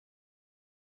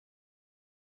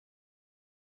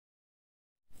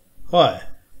Hi,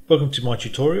 welcome to my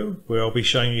tutorial where I'll be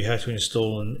showing you how to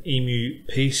install an EMU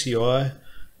PCI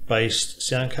based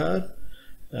sound card.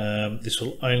 This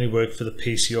will only work for the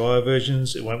PCI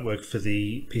versions. It won't work for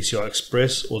the PCI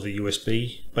Express or the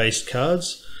USB based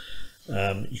cards.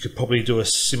 You could probably do a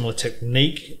similar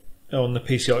technique on the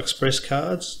PCI Express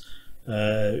cards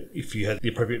if you had the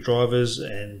appropriate drivers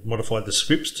and modified the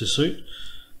scripts to suit,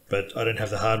 but I don't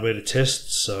have the hardware to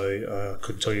test, so I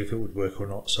couldn't tell you if it would work or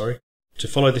not, sorry. To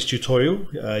follow this tutorial,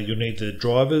 you'll need the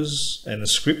drivers and the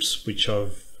scripts, which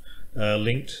I've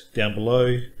linked down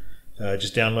below.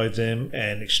 Just download them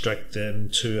and extract them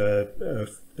to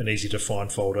an easy to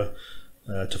find folder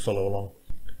to follow along.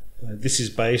 This is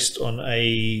based on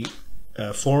a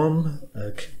forum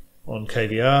on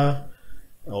KVR.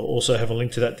 I'll also have a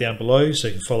link to that down below so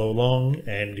you can follow along,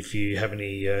 and if you have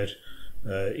any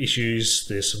issues,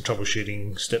 there's some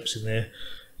troubleshooting steps in there,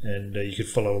 and you could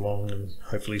follow along and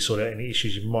hopefully sort out any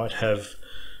issues you might have.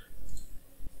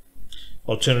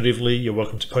 Alternatively, you're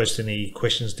welcome to post any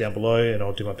questions down below and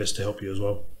I'll do my best to help you as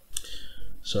well.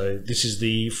 So this is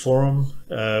the forum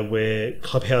where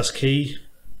ClubHouseKey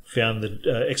found the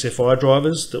XFI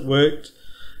drivers that worked,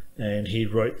 and he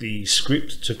wrote the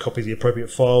script to copy the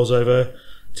appropriate files over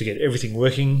to get everything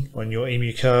working on your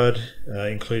EMU card,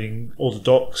 including all the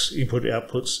docks, input,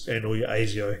 outputs, and all your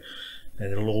ASIO.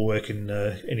 And it'll all work in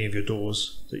any of your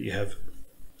doors that you have.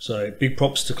 So big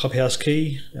props to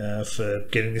ClubHouseKey for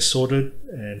getting this sorted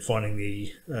and finding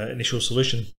the initial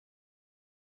solution.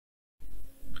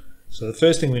 So the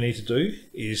first thing we need to do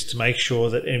is to make sure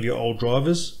that any of your old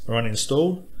drivers are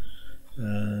uninstalled.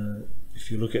 If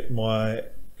you look at my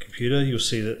computer, you'll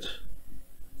see that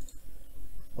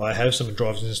I have some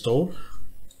drivers installed,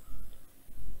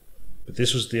 but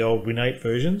this was the old Win8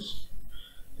 versions,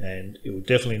 and it will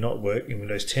definitely not work in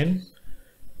Windows 10.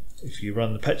 If you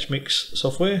run the patch mix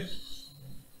software,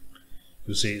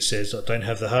 you'll see it says I don't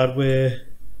have the hardware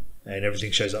and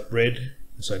everything shows up red,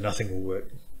 so nothing will work.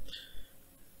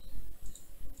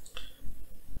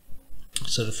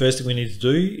 So the first thing we need to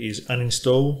do is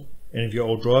uninstall any of your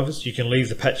old drivers. You can leave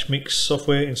the patch mix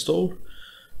software installed.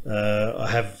 I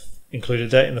have included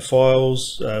that in the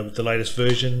files with the latest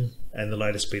version and the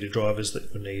latest beta drivers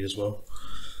that you'll need as well.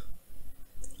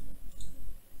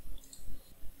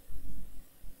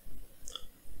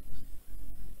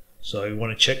 So you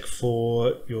want to check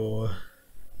for your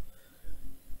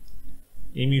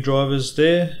EMU drivers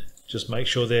there, just make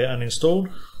sure they're uninstalled.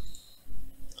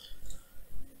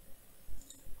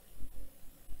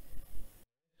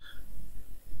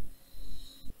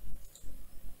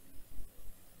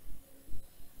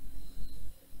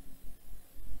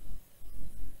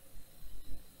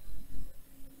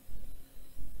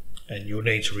 And you'll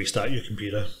need to restart your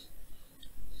computer.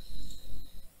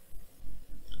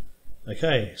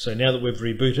 Okay, so now that we've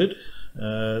rebooted,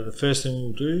 the first thing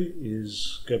we'll do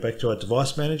is go back to our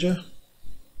device manager.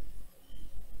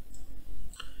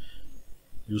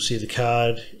 You'll see the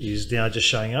card is now just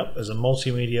showing up as a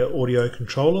multimedia audio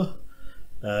controller.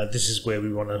 This is where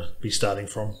we want to be starting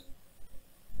from.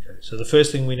 Okay, so the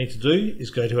first thing we need to do is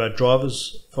go to our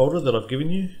drivers folder that I've given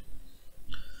you,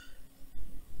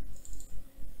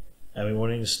 and we want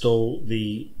to install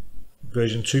the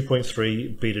version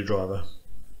 2.3 beta driver.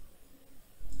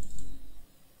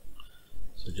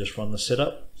 So just run the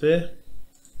setup there.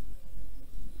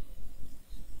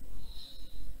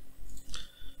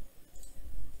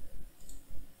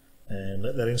 And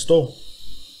let that install.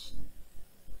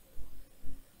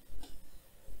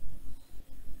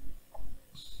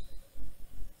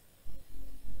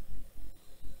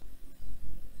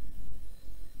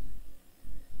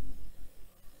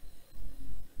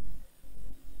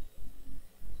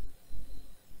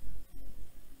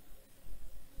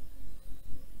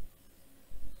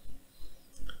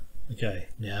 Okay,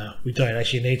 now we don't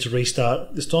actually need to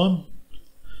restart this time.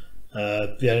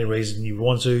 The only reason you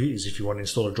want to is if you want to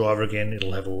install a driver again,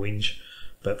 it'll have a whinge.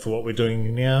 But for what we're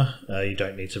doing now, you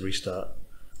don't need to restart.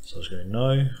 So I'm just going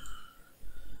no.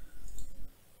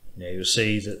 Now you'll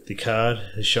see that the card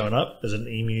has shown up as an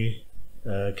EMU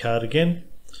card again,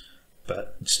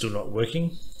 but it's still not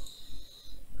working.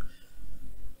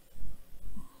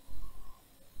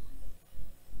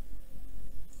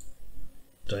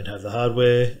 Don't have the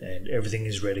hardware and everything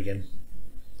is red again.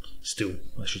 Still,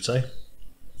 I should say.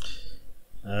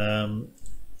 So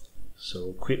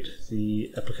we'll quit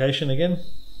the application again.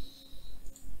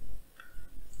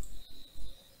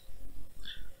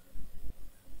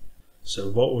 So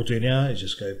what we'll do now is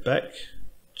just go back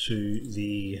to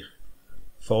the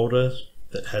folder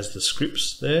that has the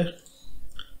scripts there,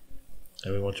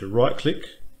 and we want to right click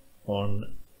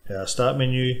on our start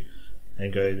menu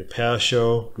and go to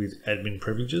PowerShell with admin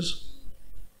privileges.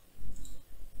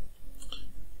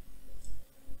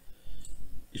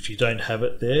 If you don't have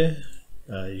it there,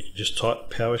 you can just type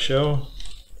PowerShell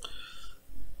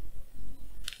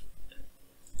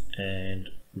and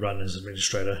run as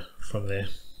administrator from there.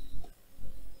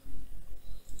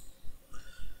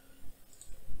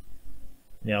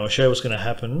 Now I'll show you what's going to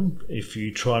happen if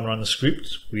you try and run the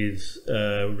script with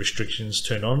restrictions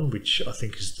turned on, which I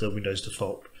think is the Windows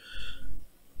default.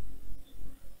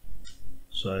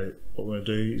 So what we're going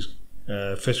to do is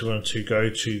first we want to go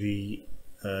to the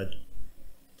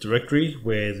directory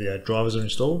where the drivers are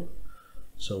installed.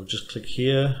 So we'll just click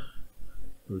here,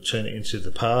 we'll turn it into the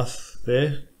path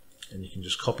there, and you can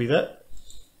just copy that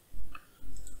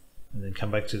and then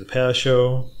come back to the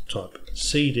PowerShell, type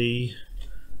CD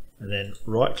and then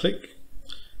right click,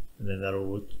 and then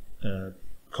that'll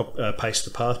paste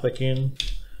the path back in,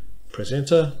 press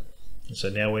enter, and so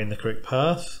now we're in the correct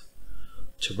path.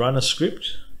 To run a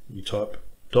script you type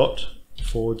 / and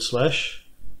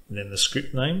then the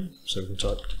script name, so we can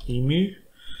type EMU,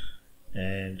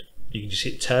 and you can just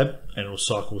hit tab and it will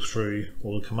cycle through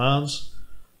all the commands.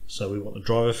 So we want the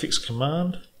driver fix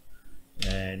command,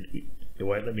 and it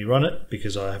won't let me run it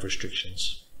because I have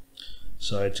restrictions.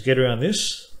 So to get around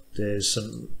this, there's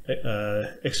some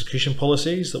execution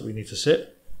policies that we need to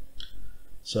set.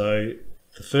 So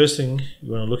the first thing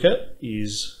you want to look at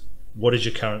is what is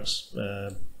your current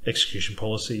execution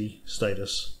policy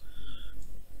status.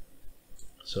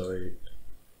 So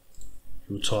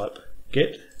you'll type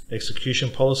get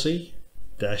execution policy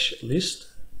 -list,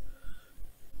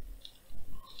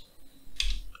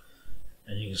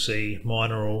 and you can see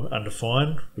mine are all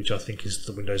undefined, which I think is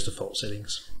the Windows default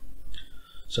settings.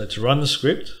 So to run the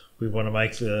script, we want to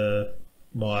make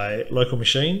my local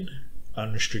machine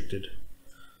unrestricted.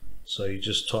 So you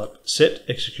just type set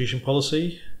execution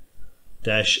policy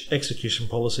 -execution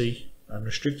policy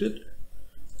unrestricted.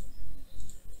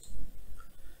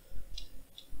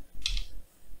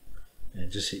 And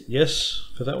just hit yes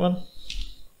for that one.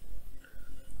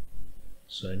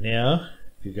 So now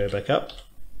if you go back up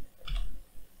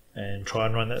and try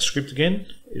and run that script again,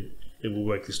 it will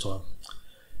work this time.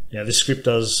 Now this script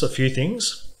does a few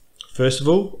things. First of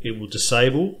all, it will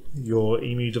disable your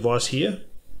EMU device here.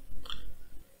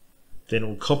 Then it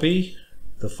will copy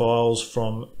the files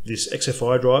from this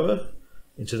XFI driver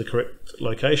into the correct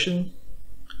location.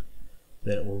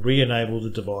 Then it will re-enable the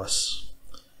device.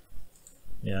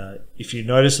 Now, if you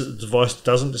notice that the device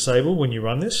doesn't disable when you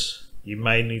run this, you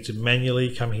may need to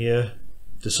manually come here,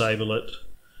 disable it,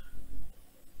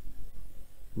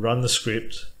 run the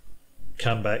script,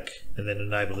 come back, and then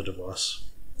enable the device.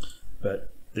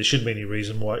 But there shouldn't be any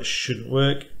reason why it shouldn't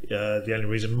work. The only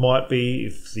reason might be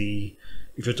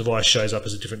if your device shows up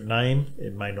as a different name,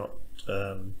 it may not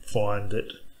find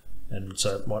it, and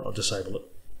so it might not disable it.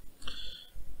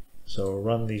 So I'll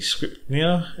run the script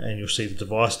now, and you'll see the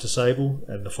device disable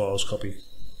and the files copy.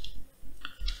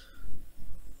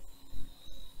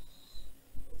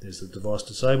 There's the device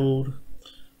disabled.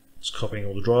 It's copying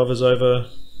all the drivers over,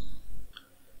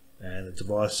 and the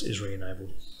device is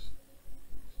re-enabled.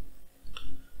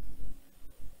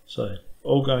 So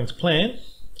all going to plan,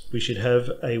 we should have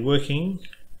a working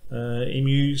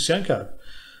EMU sound card.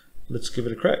 Let's give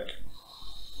it a crack.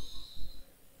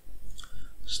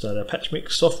 Start our patch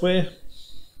mix software,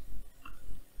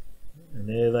 and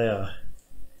there they are.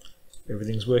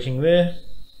 Everything's working there.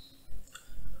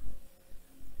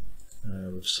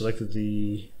 We've selected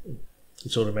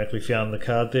it's automatically found the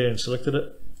card there and selected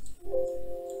it.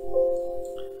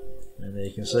 And there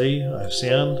you can see I have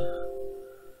sound.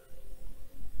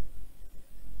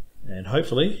 And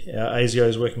hopefully our ASIO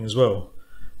is working as well.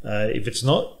 If it's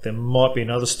not, there might be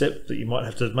another step that you might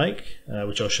have to make,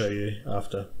 which I'll show you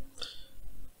after.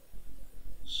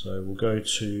 So we'll go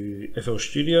to FL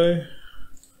Studio.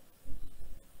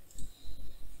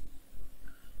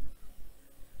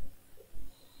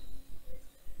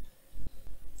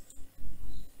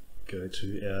 Go to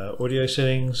our audio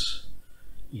settings.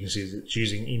 You can see that it's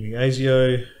using EMU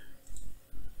ASIO.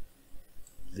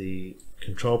 The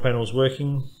control panel is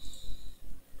working.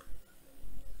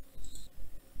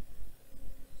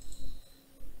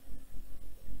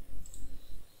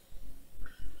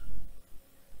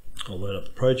 I'll load up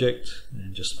the project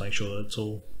and just make sure that it's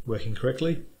all working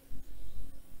correctly.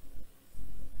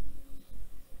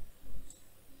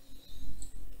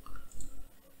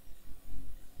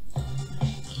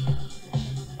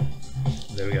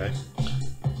 There we go.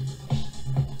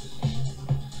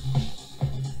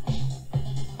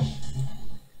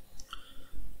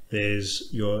 There's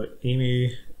your EMU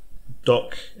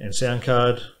dock and sound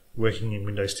card working in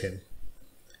Windows 10.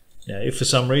 Now, if for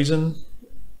some reason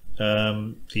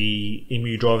the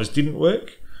EMU drivers didn't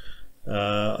work,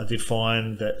 I did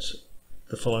find that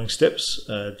the following steps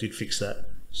did fix that.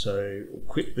 So we'll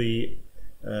quit the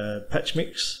patch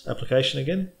mix application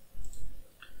again.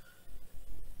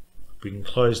 We can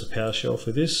close the PowerShell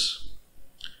for this.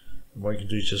 And what you can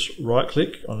do is just right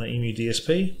click on the EMU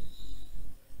DSP,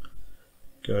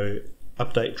 go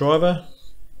update driver.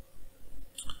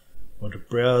 I want to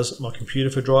browse my computer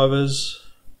for drivers.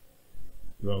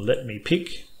 You want to let me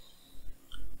pick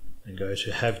and go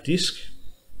to have disk.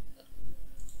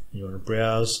 You want to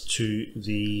browse to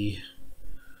the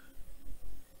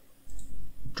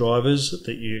drivers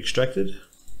that you extracted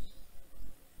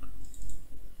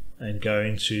and go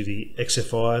into the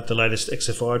XFI, the latest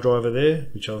XFI driver there,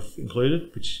 which I've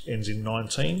included, which ends in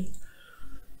 19.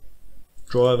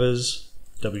 Drivers,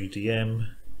 WDM,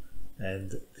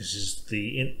 and this is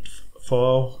the int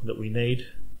file that we need.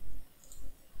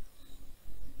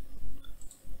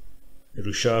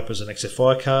 It'll show up as an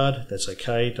XFI card. That's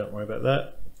okay, don't worry about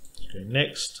that. Go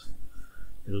next.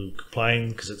 It'll complain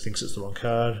because it thinks it's the wrong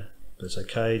card. That's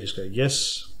okay, just go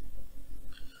yes.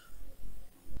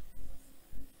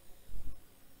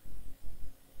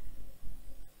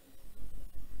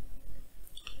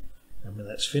 And when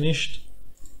that's finished,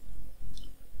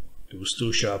 it will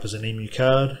still show up as an EMU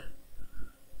card,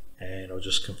 and I'll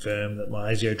just confirm that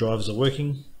my ASIO drivers are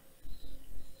working.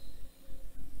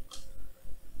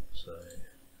 So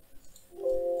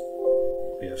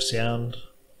we have sound.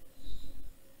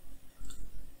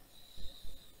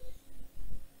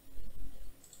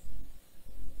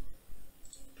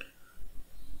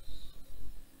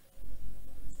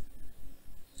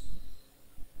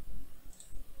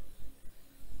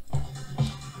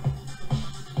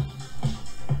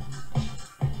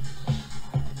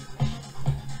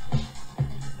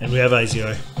 And we have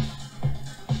ASIO.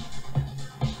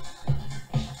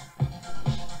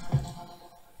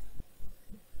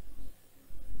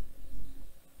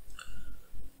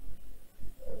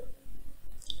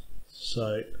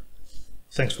 So,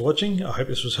 thanks for watching. I hope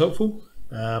this was helpful.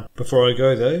 Before I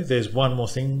go though, there's one more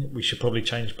thing we should probably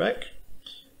change back.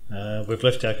 We've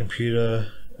left our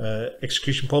computer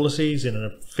execution policies in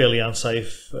a fairly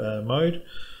unsafe mode.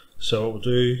 So what we'll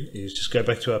do is just go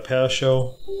back to our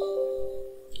PowerShell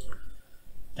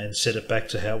and set it back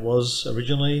to how it was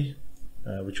originally,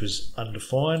 which was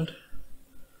undefined.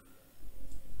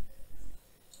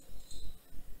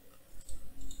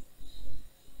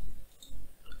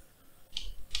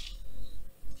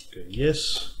 Go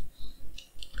yes.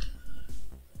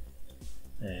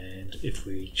 And if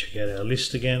we check out our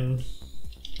list again,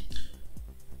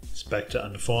 it's back to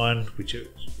undefined, which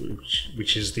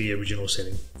is the original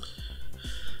setting.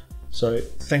 So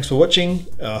thanks for watching.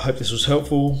 I hope this was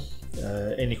helpful.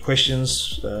 Any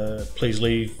questions, please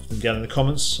leave them down in the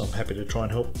comments. I'm happy to try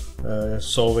and help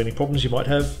solve any problems you might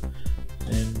have.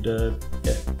 And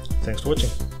yeah, thanks for watching.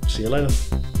 See you later.